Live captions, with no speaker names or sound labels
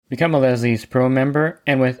Become a Leslie's Pro member,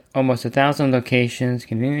 and with almost 1,000 locations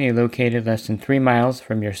conveniently located less than 3 miles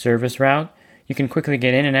from your service route, you can quickly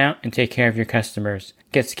get in and out and take care of your customers.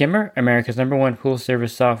 Get Skimmer, America's #1 pool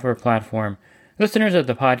service software platform. Listeners of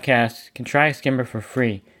the podcast can try Skimmer for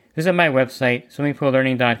free. Visit my website,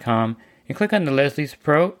 swimmingpoollearning.com, and click on the Leslie's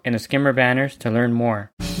Pro and the Skimmer banners to learn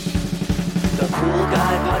more. The Pool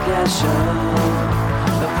Guy Podcast Show.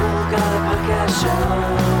 The Pool Guy Podcast Show.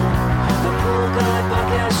 The Pool Guy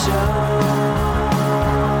Podcast Show.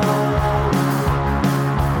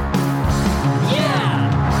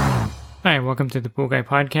 Yeah! Hi, welcome to the Pool Guy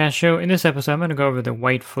Podcast Show. In this episode, I'm going to go over the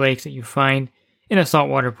white flakes that you find in a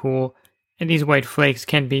saltwater pool. And these white flakes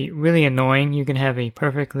can be really annoying. You can have a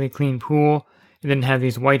perfectly clean pool and then have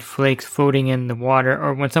these white flakes floating in the water.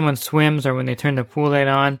 Or when someone swims or when they turn the pool light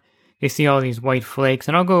on, they see all these white flakes.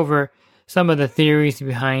 And I'll go over some of the theories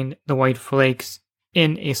behind the white flakes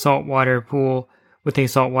in a saltwater pool with a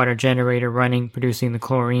saltwater generator running, producing the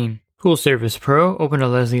chlorine. Pool Service Pro. Open a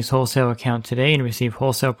Leslie's wholesale account today and receive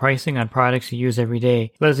wholesale pricing on products you use every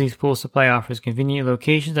day. Leslie's Pool Supply offers convenient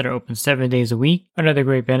locations that are open 7 days a week. Another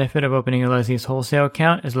great benefit of opening a Leslie's wholesale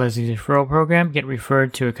account is Leslie's referral program. Get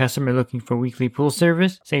referred to a customer looking for weekly pool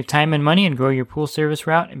service. Save time and money and grow your pool service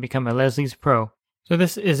route and become a Leslie's Pro. So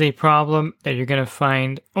this is a problem that you're going to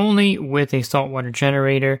find only with a saltwater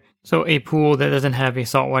generator. So a pool that doesn't have a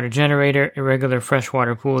saltwater generator, a regular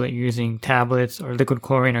freshwater pool that you're using tablets or liquid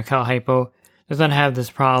chlorine or cal hypo, does not have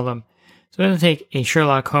this problem. So it doesn't take a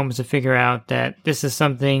Sherlock Holmes to figure out that this is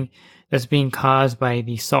something that's being caused by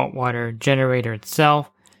the saltwater generator itself.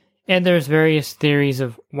 And there's various theories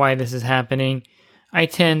of why this is happening. I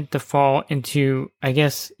tend to fall into, I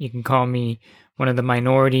guess you can call me one of the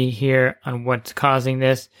minority here on what's causing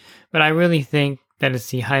this, but I really think that it's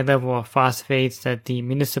the high level of phosphates that the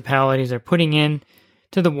municipalities are putting in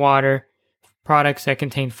to the water. Products that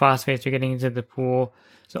contain phosphates are getting into the pool.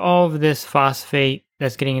 So all of this phosphate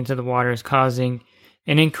that's getting into the water is causing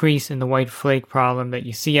an increase in the white flake problem that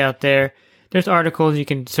you see out there. There's articles you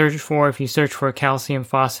can search for. If you search for calcium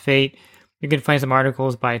phosphate, you can find some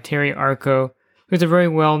articles by Terry Arco, who's a very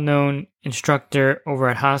well-known instructor over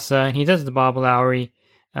at HASA, and he does the Bob Lowry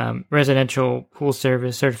residential pool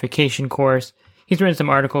service certification course. He's written some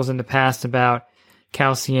articles in the past about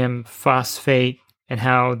calcium phosphate and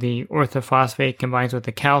how the orthophosphate combines with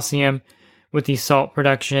the calcium with the salt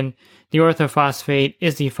production. The orthophosphate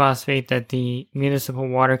is the phosphate that the municipal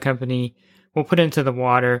water company will put into the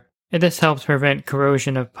water, and this helps prevent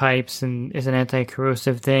corrosion of pipes and is an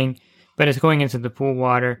anti-corrosive thing, but it's going into the pool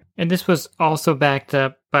water. And this was also backed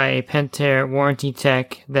up by a Pentair warranty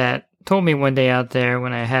tech that told me one day out there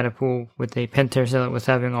when I had a pool with a Pentair cell that was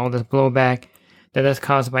having all this blowback, that's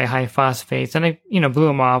caused by high phosphates. And I, blew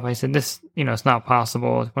him off. I said, this, it's not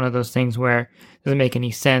possible. It's one of those things where it doesn't make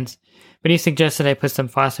any sense. But he suggested I put some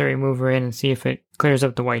phosphate remover in and see if it clears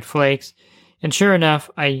up the white flakes. And sure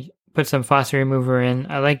enough, I put some phosphate remover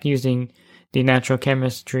in. I like using the natural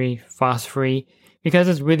chemistry phosphate because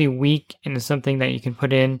it's really weak and it's something that you can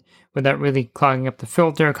put in without really clogging up the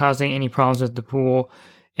filter, causing any problems with the pool.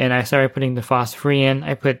 And I started putting the phosphate in.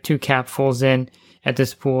 I put 2 capfuls in at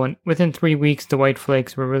this pool, and within 3 weeks, the white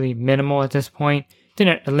flakes were really minimal at this point.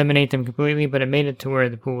 Didn't eliminate them completely, but it made it to where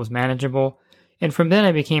the pool was manageable. And from then,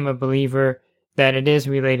 I became a believer that it is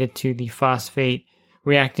related to the phosphate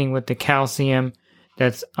reacting with the calcium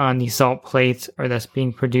that's on the salt plates or that's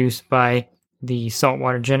being produced by the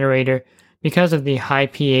saltwater generator because of the high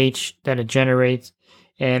pH that it generates.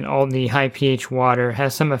 And all the high pH water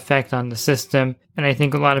has some effect on the system. And I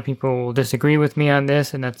think a lot of people will disagree with me on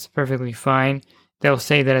this, and that's perfectly fine. They'll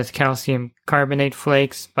say that it's calcium carbonate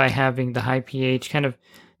flakes by having the high pH, kind of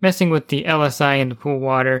messing with the LSI in the pool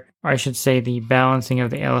water, or I should say the balancing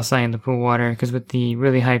of the LSI in the pool water, because with the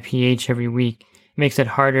really high pH every week, it makes it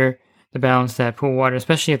harder to balance that pool water,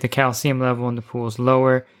 especially if the calcium level in the pool is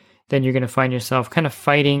lower. Then you're going to find yourself kind of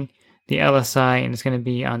fighting the LSI, and it's going to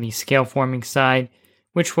be on the scale forming side,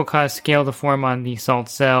 which will cause scale to form on the salt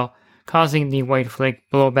cell, causing the white flake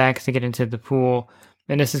blowbacks to get into the pool.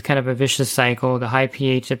 And this is kind of a vicious cycle. The high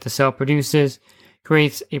pH that the cell produces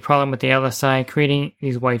creates a problem with the LSI, creating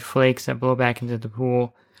these white flakes that blow back into the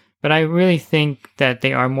pool. But I really think that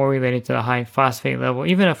they are more related to the high phosphate level.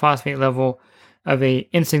 Even a phosphate level of a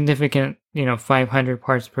insignificant, 500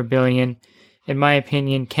 parts per billion, in my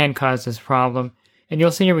opinion, can cause this problem. And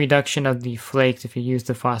you'll see a reduction of the flakes if you use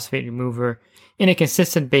the phosphate remover in a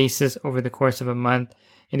consistent basis over the course of a month.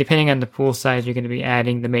 And depending on the pool size, you're going to be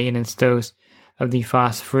adding the maintenance dose of the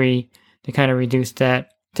phosphate to kind of reduce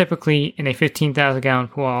that. Typically, in a 15,000 gallon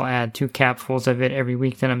pool, I'll add 2 capfuls of it every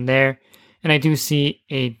week that I'm there. And I do see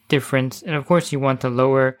a difference. And of course, you want to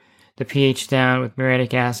lower the pH down with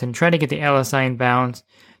muriatic acid and try to get the LSI in balance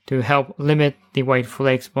to help limit the white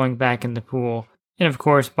flakes blowing back in the pool. And of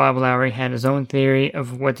course, Bob Lowry had his own theory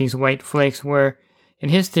of what these white flakes were. And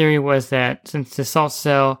his theory was that since the salt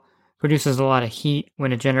cell produces a lot of heat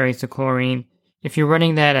when it generates the chlorine, if you're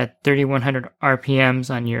running that at 3100 RPMs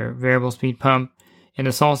on your variable speed pump, and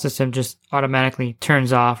the salt system just automatically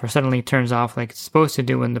turns off or suddenly turns off like it's supposed to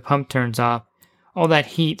do when the pump turns off, all that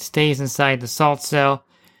heat stays inside the salt cell.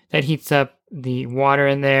 That heats up the water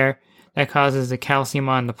in there. That causes the calcium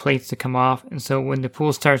on the plates to come off. And so when the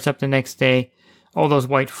pool starts up the next day, all those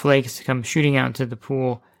white flakes come shooting out into the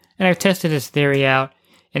pool. And I've tested this theory out,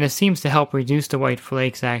 and it seems to help reduce the white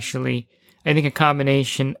flakes actually. I think a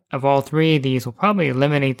combination of all three of these will probably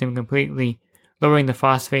eliminate them completely, lowering the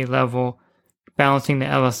phosphate level, balancing the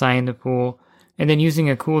LSI in the pool, and then using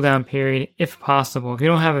a cool down period if possible. If you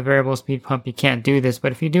don't have a variable speed pump, you can't do this,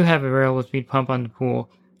 but if you do have a variable speed pump on the pool,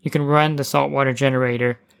 you can run the saltwater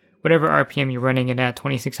generator, whatever RPM you're running it at,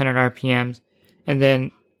 2600 RPMs, and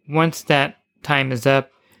then once that time is up,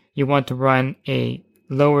 you want to run a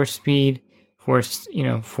lower speed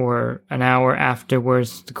for an hour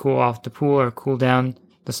afterwards to cool off the pool or cool down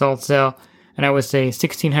the salt cell. And I would say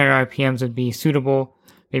 1600 RPMs would be suitable,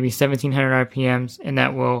 maybe 1700 RPMs, and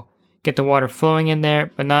that will get the water flowing in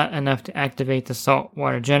there, but not enough to activate the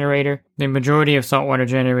saltwater generator. The majority of saltwater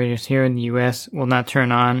generators here in the US will not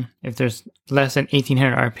turn on. If there's less than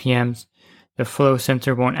 1800 RPMs, the flow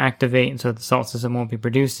sensor won't activate, and so the salt system won't be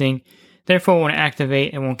producing. Therefore, it won't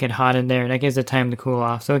activate and won't get hot in there. That gives it time to cool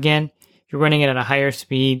off. So again, if you're running it at a higher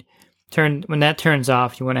speed, when that turns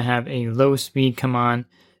off, you want to have a low speed come on,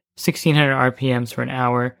 1600 RPMs for an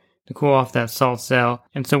hour, to cool off that salt cell.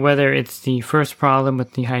 And so whether it's the first problem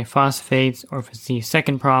with the high phosphates or if it's the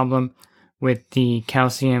second problem with the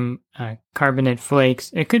calcium carbonate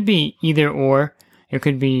flakes, it could be either or. It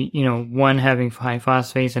could be, one having high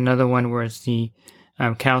phosphates, another one where it's the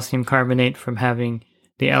calcium carbonate from having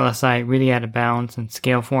the LSI really out of balance and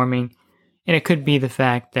scale forming. And it could be the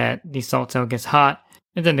fact that the salt cell gets hot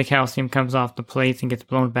and then the calcium comes off the plates and gets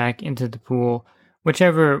blown back into the pool.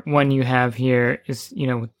 Whichever one you have here is,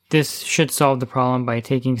 this should solve the problem by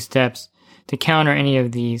taking steps to counter any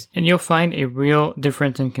of these. And you'll find a real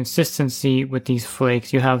difference in consistency with these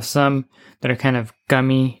flakes. You have some that are kind of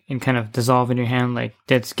gummy and kind of dissolve in your hand like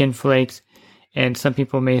dead skin flakes. And some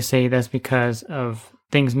people may say that's because of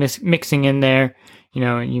things mixing in there.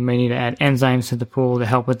 You may need to add enzymes to the pool to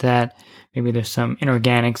help with that. Maybe there's some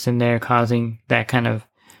inorganics in there causing that kind of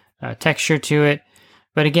texture to it.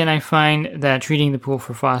 But again, I find that treating the pool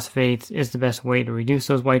for phosphates is the best way to reduce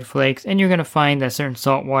those white flakes, and you're going to find that certain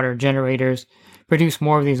saltwater generators produce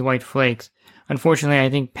more of these white flakes. Unfortunately, I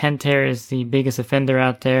think Pentair is the biggest offender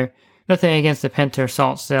out there. Nothing against the Pentair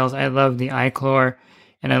salt cells. I love the iChlor,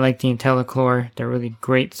 and I like the IntelliChlor. They're really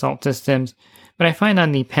great salt systems. But I find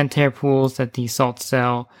on the Pentair pools that the salt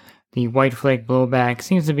cell, the white flake blowback,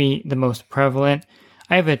 seems to be the most prevalent.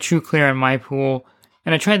 I have a True Clear on my pool,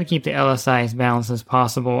 and I try to keep the LSI as balanced as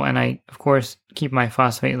possible, and I, of course, keep my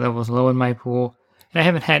phosphate levels low in my pool. And I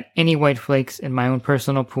haven't had any white flakes in my own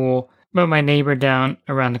personal pool, but my neighbor down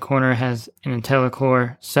around the corner has an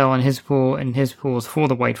IntelliChlor cell in his pool, and his pool is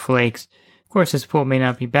full of white flakes. Of course, his pool may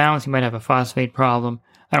not be balanced. He might have a phosphate problem.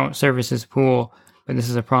 I don't service his pool, but this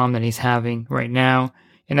is a problem that he's having right now,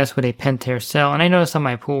 and that's with a Pentair cell. And I noticed on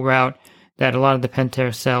my pool route that a lot of the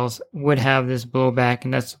Pentair cells would have this blowback,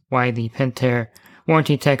 and that's why the Pentair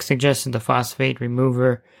warranty tech suggested the phosphate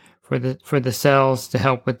remover for the cells to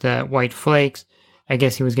help with the white flakes. I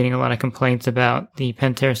guess he was getting a lot of complaints about the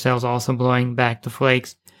Pentair cells also blowing back the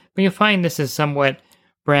flakes. But you'll find this is somewhat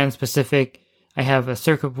brand specific. I have a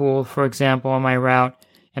circuit pool, for example, on my route,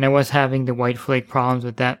 and I was having the white flake problems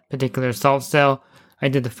with that particular salt cell. I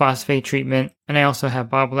did the phosphate treatment, and I also have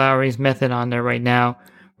Bob Lowry's method on there right now,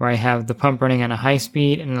 where I have the pump running on a high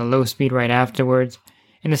speed and a low speed right afterwards.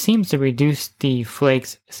 And it seems to reduce the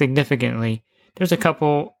flakes significantly. There's a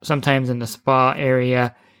couple sometimes in the spa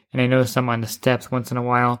area, and I know some on the steps once in a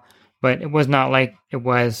while, but it was not like it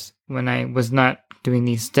was when I was not doing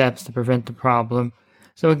these steps to prevent the problem.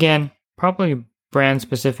 So again, probably brand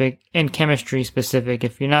specific and chemistry specific.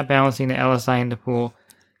 If you're not balancing the LSI in the pool,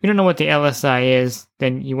 if you don't know what the LSI is,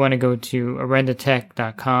 then you want to go to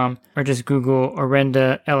orendatech.com or just Google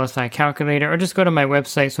Orenda LSI calculator, or just go to my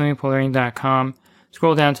website, swimmingpoollearning.com.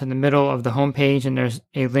 Scroll down to the middle of the homepage, and there's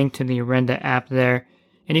a link to the Orenda app there.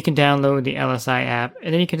 And you can download the LSI app,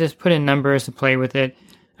 and then you can just put in numbers to play with it.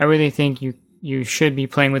 I really think you should be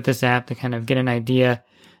playing with this app to kind of get an idea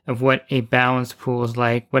of what a balanced pool is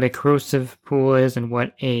like, what a corrosive pool is, and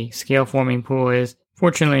what a scale forming pool is.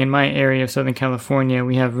 Fortunately, in my area of Southern California,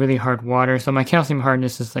 we have really hard water, so my calcium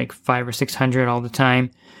hardness is like 500 or 600 all the time.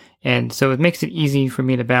 And so it makes it easy for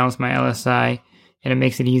me to balance my LSI, and it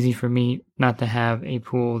makes it easy for me not to have a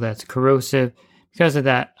pool that's corrosive because of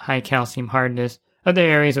that high calcium hardness. Other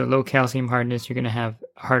areas with low calcium hardness, you're going to have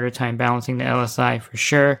a harder time balancing the LSI for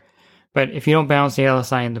sure. But if you don't balance the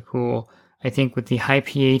LSI in the pool, I think with the high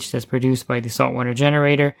pH that's produced by the saltwater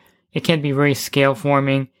generator, it can be very scale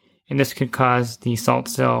forming, and this could cause the salt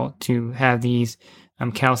cell to have these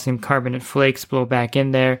calcium carbonate flakes blow back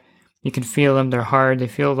in there. You can feel them, they're hard, they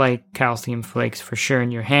feel like calcium flakes for sure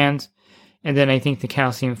in your hands. And then I think the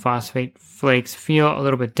calcium phosphate flakes feel a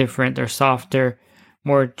little bit different. They're softer,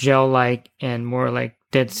 more gel-like, and more like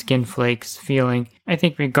dead skin flakes feeling. I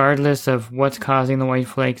think regardless of what's causing the white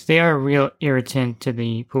flakes, they are a real irritant to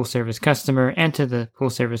the pool service customer and to the pool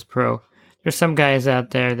service pro. There's some guys out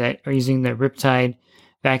there that are using the Riptide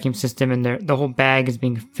vacuum system, and the whole bag is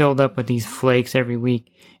being filled up with these flakes every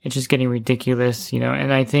week. It's just getting ridiculous,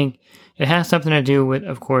 and I think it has something to do with,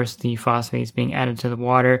 of course, the phosphates being added to the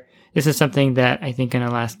water. This is something that I think in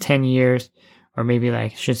the last 10 years, or maybe I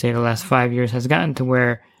should say the last 5 years, has gotten to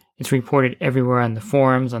where it's reported everywhere on the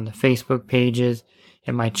forums, on the Facebook pages,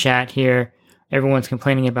 in my chat here. Everyone's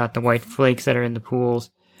complaining about the white flakes that are in the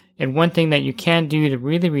pools. And one thing that you can do to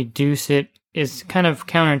really reduce it is kind of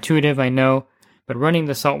counterintuitive, I know, but running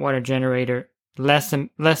the saltwater generator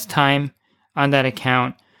less time on that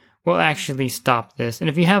account will actually stop this. And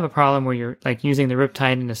if you have a problem where you're like using the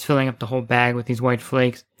Riptide and it's filling up the whole bag with these white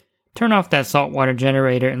flakes, turn off that saltwater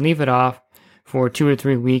generator and leave it off for 2 or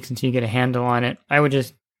 3 weeks until you get a handle on it. I would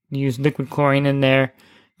just use liquid chlorine in there,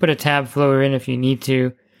 put a tab floater in if you need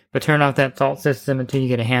to, but turn off that salt system until you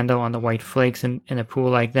get a handle on the white flakes in a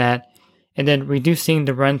pool like that. And then reducing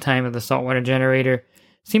the runtime of the saltwater generator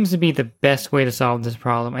seems to be the best way to solve this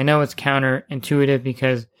problem. I know it's counterintuitive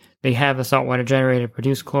because they have a saltwater generator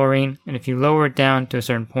produce chlorine, and if you lower it down to a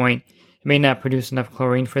certain point, it may not produce enough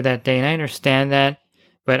chlorine for that day, and I understand that,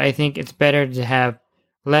 but I think it's better to have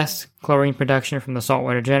less chlorine production from the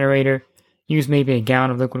saltwater generator, use maybe a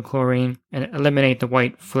gallon of liquid chlorine, and eliminate the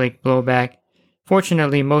white flake blowback.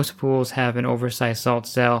 Fortunately, most pools have an oversized salt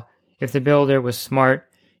cell. If the builder was smart,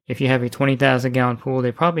 if you have a 20,000 gallon pool,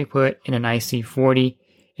 they probably put in an IC40,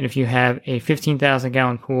 and if you have a 15,000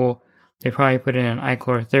 gallon pool, they probably put in an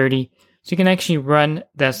iChlor 30. So you can actually run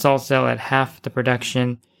that salt cell at half the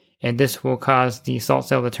production, and this will cause the salt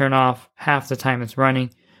cell to turn off half the time it's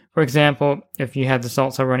running. For example, if you have the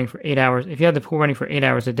salt cell running for 8 hours, if you have the pool running for 8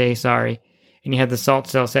 hours a day, and you have the salt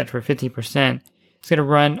cell set for 50%, it's going to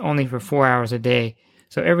run only for 4 hours a day.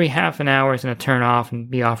 So every half an hour it's going to turn off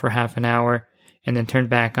and be off for half an hour and then turn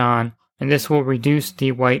back on. And this will reduce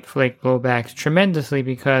the white flake blowbacks tremendously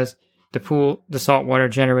because the saltwater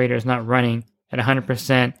generator is not running at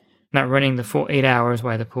 100%, not running the full 8 hours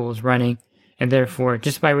while the pool is running. And therefore,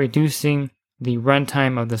 just by reducing the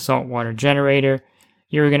runtime of the saltwater generator,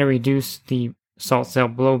 you're going to reduce the salt cell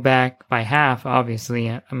blowback by half,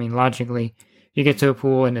 obviously. I mean, logically, you get to a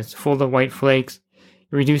pool and it's full of white flakes,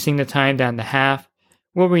 reducing the time down to half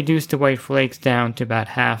will reduce the white flakes down to about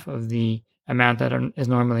half of the amount that is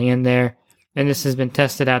normally in there. And this has been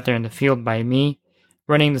tested out there in the field by me.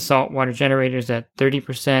 Running the saltwater generators at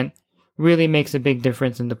 30% really makes a big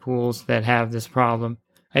difference in the pools that have this problem.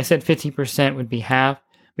 I said 50% would be half,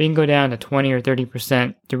 but you can go down to 20 or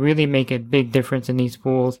 30% to really make a big difference in these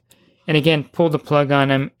pools. And again, pull the plug on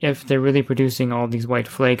them if they're really producing all these white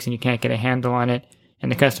flakes and you can't get a handle on it,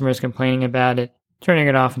 and the customer is complaining about it. Turning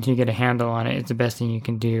it off until you get a handle on it is the best thing you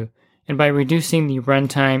can do. And by reducing the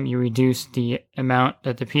runtime, you reduce the amount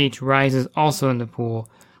that the pH rises also in the pool,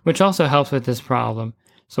 which also helps with this problem.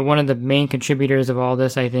 So one of the main contributors of all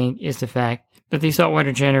this, I think, is the fact that the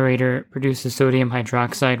saltwater generator produces sodium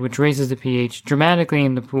hydroxide, which raises the pH dramatically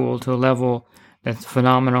in the pool to a level that's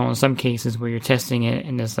phenomenal in some cases where you're testing it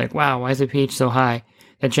and it's like, wow, why is the pH so high?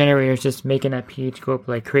 That generator is just making that pH go up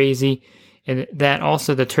like crazy. And that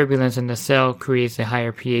also, the turbulence in the cell creates a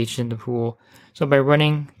higher pH in the pool. So by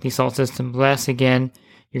running the salt system less, again,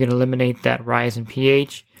 you're going to eliminate that rise in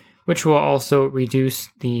pH, which will also reduce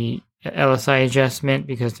the LSI adjustment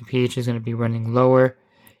because the pH is going to be running lower.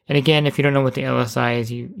 And again, if you don't know what the LSI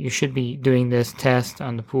is, you should be doing this test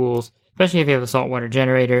on the pools, especially if you have a saltwater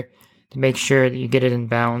generator, to make sure that you get it in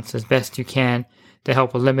balance as best you can to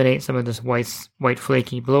help eliminate some of this white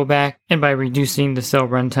flaky blowback. And by reducing the cell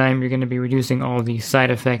runtime, you're going to be reducing all the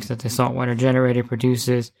side effects that the saltwater generator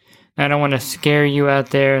produces. Now, I don't want to scare you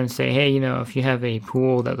out there and say, hey, if you have a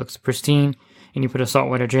pool that looks pristine and you put a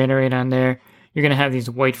saltwater generator on there, you're going to have these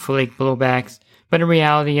white flake blowbacks. But in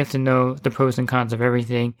reality, you have to know the pros and cons of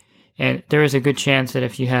everything. And there is a good chance that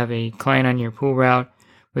if you have a client on your pool route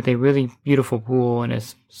with a really beautiful pool and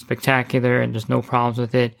it's spectacular and there's no problems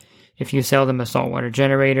with it, if you sell them a saltwater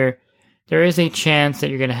generator, there is a chance that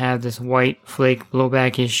you're going to have this white flake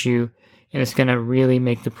blowback issue, and it's going to really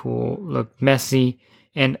make the pool look messy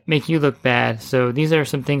and make you look bad. So these are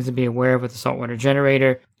some things to be aware of with the saltwater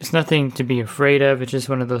generator. It's nothing to be afraid of. It's just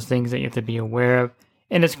one of those things that you have to be aware of.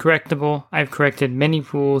 And it's correctable. I've corrected many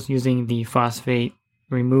pools using the phosphate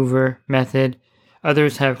remover method.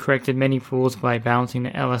 Others have corrected many pools by balancing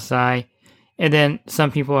the LSI. And then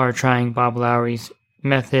some people are trying Bob Lowry's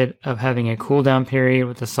method of having a cool down period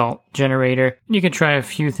with the salt generator. You can try a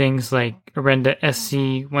few things like Arenda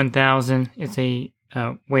SC1000. It's a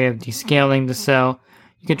way of descaling the cell.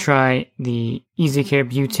 You could try the Easy Care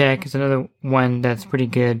Butech. It's another one that's pretty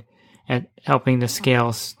good at helping the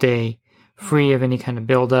scale stay free of any kind of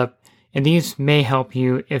buildup. And these may help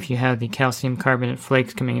you if you have the calcium carbonate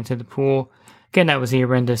flakes coming into the pool. Again, that was the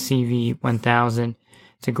Arenda CV1000.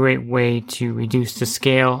 It's a great way to reduce the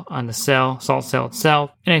scale on the salt cell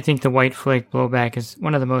itself. And I think the white flake blowback is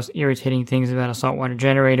one of the most irritating things about a saltwater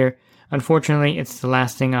generator. Unfortunately, it's the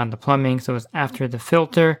last thing on the plumbing, so it's after the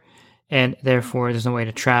filter, and therefore there's no way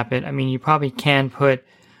to trap it. I mean, you probably can put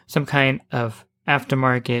some kind of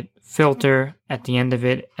aftermarket filter at the end of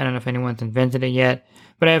it. I don't know if anyone's invented it yet,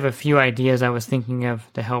 but I have a few ideas I was thinking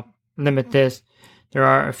of to help limit this. There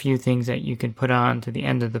are a few things that you can put on to the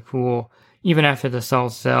end of the pool, even after the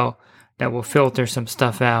salt cell, that will filter some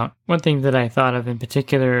stuff out. One thing that I thought of in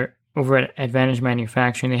particular over at Advantage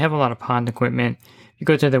Manufacturing, they have a lot of pond equipment. If you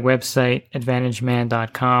go to their website,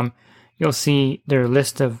 advantageman.com, you'll see their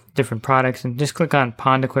list of different products, and just click on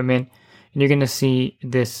pond equipment, and you're going to see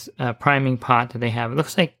this priming pot that they have. It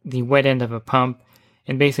looks like the wet end of a pump,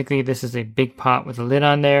 and basically this is a big pot with a lid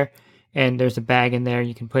on there, and there's a bag in there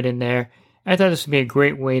you can put in there. I thought this would be a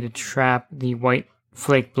great way to trap the white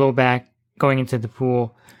flake blowback going into the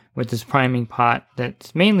pool with this priming pot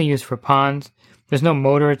that's mainly used for ponds. There's no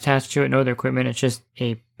motor attached to it, no other equipment. It's just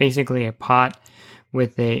basically a pot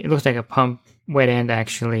with it looks like a pump wet end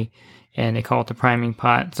actually, and they call it the priming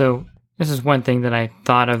pot. So this is one thing that I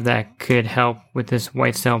thought of that could help with this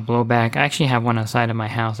white cell blowback. I actually have one on the side of my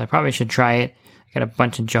house. I probably should try it. I got a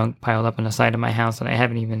bunch of junk piled up on the side of my house that I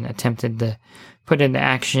haven't even attempted to put into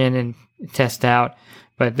action and test out.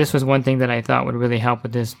 But this was one thing that I thought would really help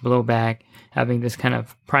with this blowback, having this kind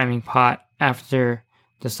of priming pot after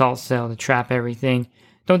the salt cell to trap everything.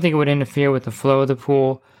 Don't think it would interfere with the flow of the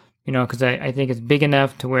pool, because I think it's big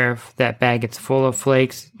enough to where if that bag gets full of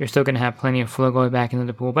flakes, you're still going to have plenty of flow going back into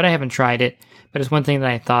the pool. But I haven't tried it. But it's one thing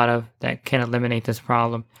that I thought of that can eliminate this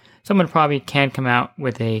problem. Someone probably can come out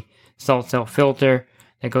with a salt cell filter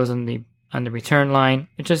that goes on the return line.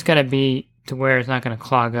 It's just got to be to where it's not going to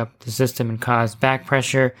clog up the system and cause back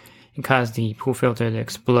pressure and cause the pool filter to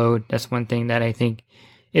explode. That's one thing that I think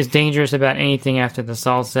is dangerous about anything after the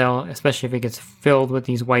salt cell, especially if it gets filled with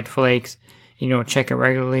these white flakes. You don't check it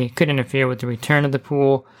regularly. It could interfere with the return of the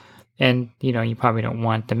pool, and you probably don't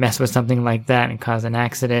want to mess with something like that and cause an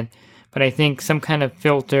accident. But I think some kind of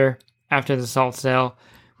filter after the salt cell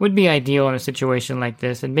would be ideal in a situation like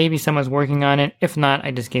this, and maybe someone's working on it. If not,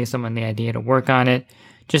 I just gave someone the idea to work on it.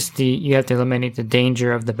 You have to eliminate the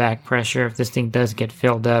danger of the back pressure if this thing does get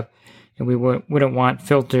filled up, and we wouldn't want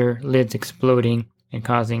filter lids exploding and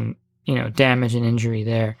causing damage and injury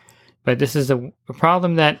there. But this is a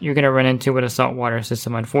problem that you're going to run into with a saltwater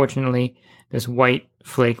system, unfortunately, this white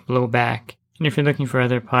flake blowback. And if you're looking for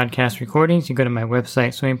other podcast recordings, you go to my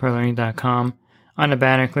website, swimmingpoollearning.com. On the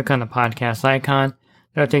banner, click on the podcast icon.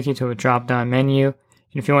 That'll take you to a drop-down menu.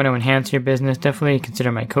 And if you want to enhance your business, definitely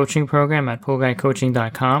consider my coaching program at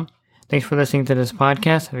poolguycoaching.com. Thanks for listening to this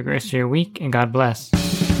podcast. Have a great rest of your week, and God bless.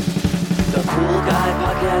 The Pool Guy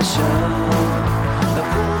Podcast Show. The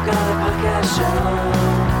Pool Guy Podcast Show.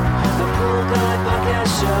 The Pool Guy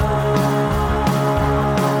Podcast Show.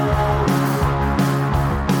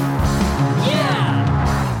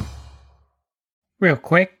 Yeah! Real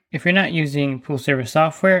quick, if you're not using pool service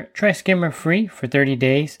software, try Skimmer free for 30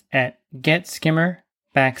 days at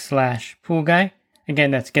getskimmer.com/poolguy.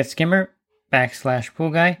 Again, that's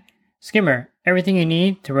getskimmer.com/poolguy. Skimmer, everything you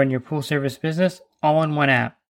need to run your pool service business all in one app.